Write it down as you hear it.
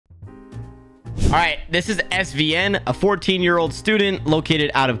All right, this is SVN, a 14-year-old student located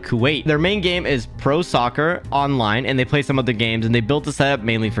out of Kuwait. Their main game is Pro Soccer Online, and they play some other games, and they built the setup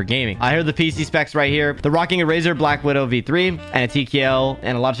mainly for gaming. I hear the PC specs right here. They're rocking a Razer Black Widow V3 and a TKL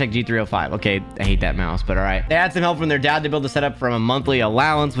and a Logitech G305. Okay, I hate that mouse, but all right. They had some help from their dad to build the setup from a monthly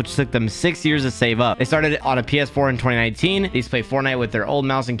allowance, which took them 6 years to save up. They started on a PS4 in 2019. They used to play Fortnite with their old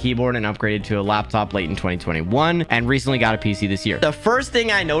mouse and keyboard and upgraded to a laptop late in 2021 and recently got a PC this year. The first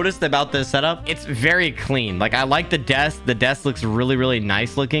thing I noticed about this setup, it's very clean. Like, I like the desk. The desk looks really, really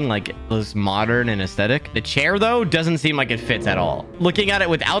nice looking, like it looks modern and aesthetic. The chair, though, doesn't seem like it fits at all. Looking at it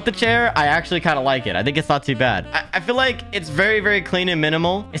without the chair, I actually kind of like it. I think it's not too bad. I feel like it's very, very clean and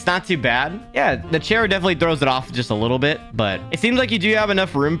minimal. It's not too bad. Yeah, the chair definitely throws it off just a little bit, but it seems like you do have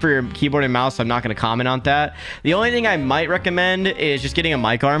enough room for your keyboard and mouse, so I'm not going to comment on that. The only thing I might recommend is just getting a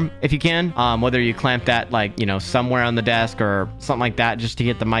mic arm if you can, whether you clamp that, like, you know, somewhere on the desk or something like that, just to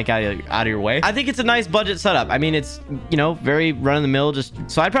get the mic out of your way. I think it's a nice budget setup. I mean, it's, you know, very run-of-the-mill. Just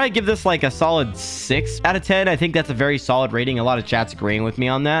so I'd probably give this like a solid 6 out of 10. I think that's a very solid rating. A lot of chat's agreeing with me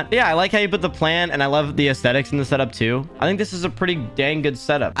on that. But yeah, I like how you put the plan, and I love the aesthetics in the setup too. I think this is a pretty dang good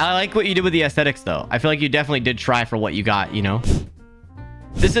setup. I like what you did with the aesthetics though. I feel like you definitely did try for what you got, you know.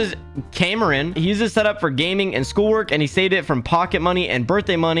 This is Cameron. He uses setup for gaming and schoolwork, and he saved it from pocket money and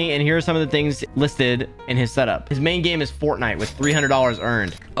birthday money. And here are some of the things listed in his setup. His main game is Fortnite with $300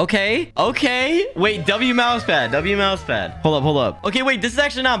 earned. Okay. Wait, W mousepad. Hold up. Okay, wait, this is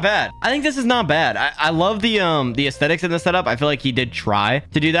actually not bad. I think this is not bad. I love the aesthetics in the setup. I feel like he did try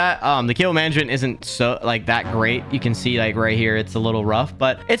to do that. The cable management isn't so like that great. You can see like right here, it's a little rough,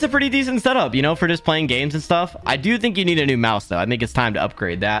 but it's a pretty decent setup, you know, for just playing games and stuff. I do think you need a new mouse though. I think it's time to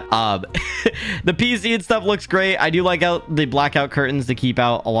upgrade that. The PC and stuff looks great. I do like out the blackout curtains to keep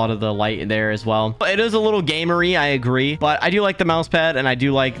out a lot of the light there as well. It is a little gamery, I agree, but I do like the mouse pad, and I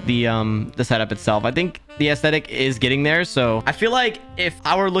do like the setup itself. I think the aesthetic is getting there, so I feel like if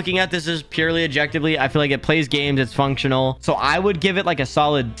I were looking at this as purely objectively, I feel like it plays games, it's functional, so I would give it like a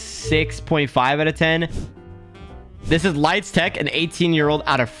solid 6.5 out of 10. This is Lights Tech, an 18-year-old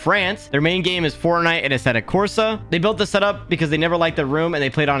out of France. Their main game is Fortnite and Assetto Corsa. They built the setup because they never liked their room and they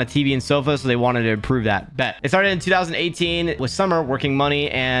played on a TV and sofa, so they wanted to improve that. Bet. It started in 2018 with Summer working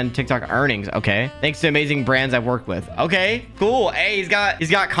money and TikTok earnings. Okay. Thanks to amazing brands I've worked with. Okay, cool. Hey, he's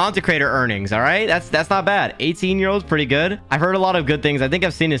got content creator earnings. All right. That's not bad. 18-year-old's pretty good. I've heard a lot of good things. I think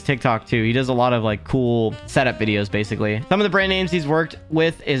I've seen his TikTok too. He does a lot of like cool setup videos, basically. Some of the brand names he's worked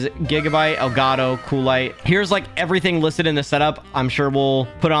with is Gigabyte, Elgato, Coolite. Here's like everything listed in the setup. I'm sure we'll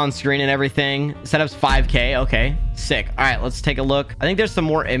put on screen and everything. Setup's 5K. Okay, sick. All right, let's take a look. I think there's some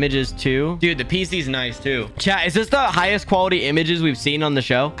more images too. Dude, the PC's nice too. Chat, is this the highest quality images we've seen on the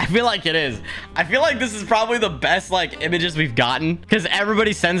show? I feel like it is. I feel like this is probably the best like images we've gotten, because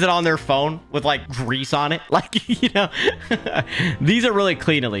everybody sends it on their phone with like grease on it. Like, you know, these are really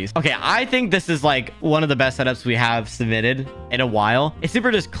clean at least. Okay, I think this is like one of the best setups we have submitted in a while. It's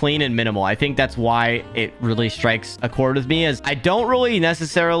super just clean and minimal. I think that's why it really strikes a chord with me, is I don't really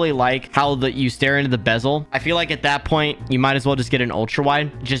necessarily like how you stare into the bezel. I feel like at that point you might as well just get an ultra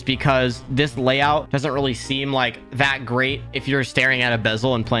wide, just because this layout doesn't really seem like that great if you're staring at a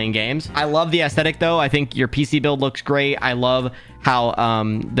bezel and playing games. I love the aesthetic though. I think your PC build looks great. I love how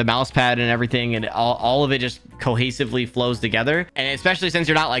the mouse pad and everything and all of it just cohesively flows together, and especially since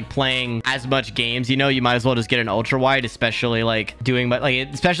you're not like playing as much games, you know, you might as well just get an ultra wide, especially like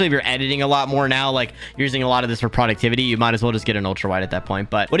especially if you're editing a lot more now, like you're using a lot of this for productivity, you might as well just get an ultra wide at that point.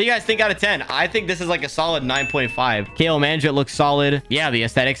 But what do you guys think out of 10? I think this is like a solid 9.5. Cable management looks solid. Yeah, the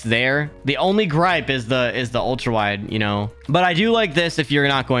aesthetics there. The only gripe is the ultra wide, you know, but I do like this if you're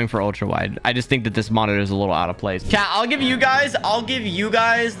not going for ultra wide. I just think that this monitor is a little out of place. Chat, I'll give you guys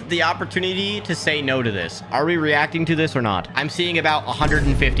the opportunity to say no to this. Are we reacting to this or not? I'm seeing about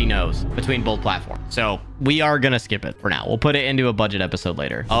 150 no's between both platforms, so we are gonna skip it for now. We'll put it into a budget episode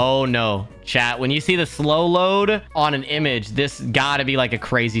later. Oh no, chat, when you see the slow load on an image, this gotta be like a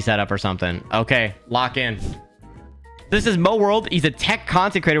crazy setup or something. Okay, lock in. This is Mo World. He's a tech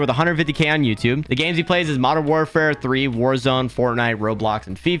content creator with 150K on YouTube. The games he plays is Modern Warfare 3, Warzone, Fortnite, Roblox,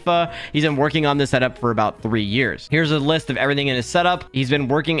 and FIFA. He's been working on this setup for about 3 years. Here's a list of everything in his setup. He's been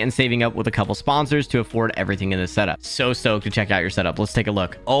working and saving up with a couple sponsors to afford everything in this setup. So stoked to check out your setup. Let's take a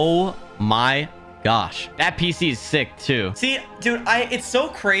look. Oh my gosh, that PC is sick too. See, dude, it's so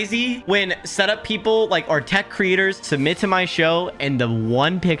crazy when setup people like or tech creators submit to my show and the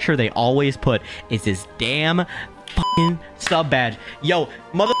one picture they always put is this damn fucking sub badge. Yo,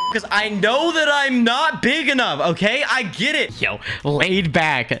 mother because I know that I'm not big enough. Okay, I get it. Yo, laid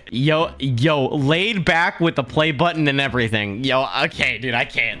back. Yo, laid back with the play button and everything. Yo, okay, dude, I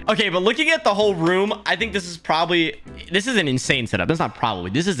can't. Okay, but looking at the whole room, I think this is an insane setup. That's not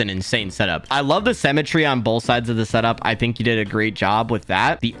probably. This is an insane setup. I love the symmetry on both sides of the setup. I think you did a great job with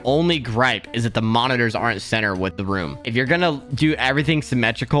that. The only gripe is that the monitors aren't center with the room. If you're gonna do everything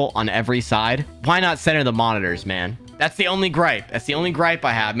symmetrical on every side, why not center the monitors, man? That's the only gripe. That's the only gripe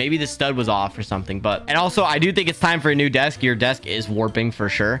I have. Maybe the stud was off or something, but... And also, I do think it's time for a new desk. Your desk is warping for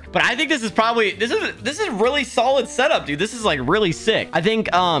sure. But I think this is probably... This is really solid setup, dude. This is like really sick. I think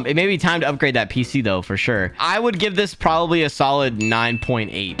it may be time to upgrade that PC though, for sure. I would give this probably a solid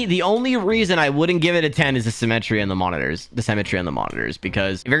 9.8. The only reason I wouldn't give it a 10 is the symmetry on the monitors. The symmetry on the monitors.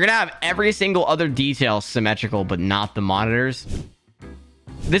 Because if you're gonna have every single other detail symmetrical, but not the monitors...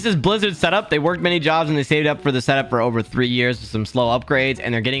 This is Blizzard's setup. They worked many jobs and they saved up for the setup for over 3 years with some slow upgrades,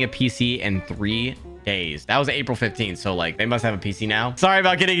 and they're getting a PC in 3 days. That was April 15th, so like they must have a PC now. Sorry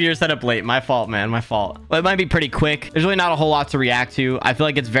about getting your setup late. My fault, man. My fault. But it might be pretty quick. There's really not a whole lot to react to. I feel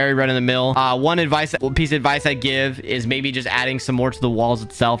like it's very run of the mill. One piece of advice I give is maybe just adding some more to the walls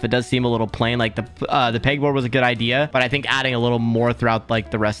itself. It does seem a little plain. Like the pegboard was a good idea, but I think adding a little more throughout like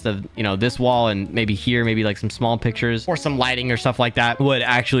the rest of, you know, this wall and maybe here, maybe like some small pictures or some lighting or stuff like that would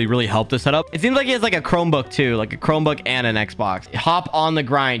actually really help the setup. It seems like he has like a Chromebook too, like a Chromebook and an Xbox. Hop on the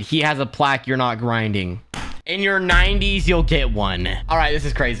grind. He has a plaque. You're not grinding. In your 90s, you'll get one. All right, this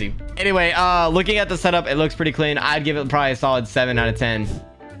is crazy. Anyway, looking at the setup, it looks pretty clean. I'd give it probably a solid 7 out of 10.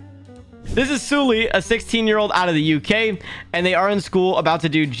 This is Suli, a 16-year-old out of the UK, and they are in school about to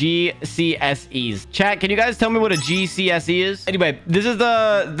do GCSEs. Chat, can you guys tell me what a GCSE is? Anyway, this is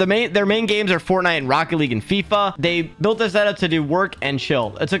their main games are Fortnite and Rocket League and FIFA. They built this setup to do work and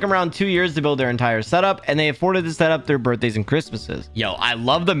chill. It took them around 2 years to build their entire setup, and they afforded this setup their birthdays and Christmases. Yo, I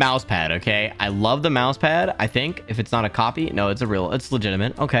love the mouse pad, okay? I love the mouse pad, I think. If it's not a copy, no, it's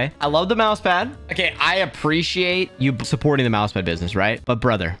legitimate. Okay. I love the mouse pad. Okay, I appreciate you supporting the mouse pad business, right? But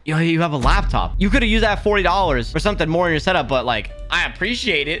brother, yo, you have a laptop. You could have used that $40 for something more in your setup, but like, I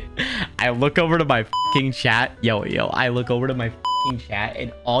appreciate it. I look over to my fucking chat. Yo, I look over to my fucking chat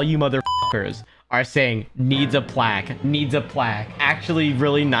and all you motherfuckers are saying needs a plaque, actually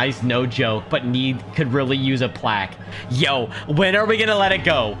really nice, no joke, but could really use a plaque. Yo, when are we gonna let it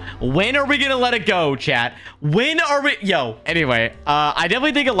go? When are we gonna let it go, chat? Anyway, I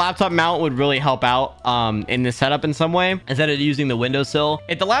definitely think a laptop mount would really help out in this setup in some way instead of using the windowsill.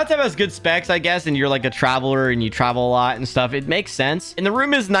 If the laptop has good specs, I guess, and you're like a traveler and you travel a lot and stuff, it makes sense. And the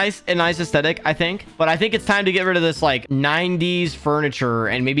room is nice, a nice aesthetic, I think, but I think it's time to get rid of this like 90s furniture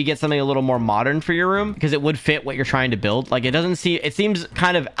and maybe get something a little more modern for your room, because it would fit what you're trying to build. Like, it seems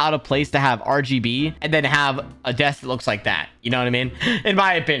kind of out of place to have RGB and then have a desk that looks like that. You know what I mean? In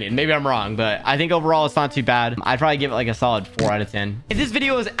my opinion, maybe I'm wrong, but I think overall it's not too bad. I'd probably give it like a solid 4 out of 10. If this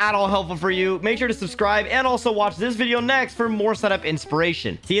video is at all helpful for you, make sure to subscribe and also watch this video next for more setup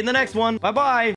inspiration. See you in the next one. Bye bye.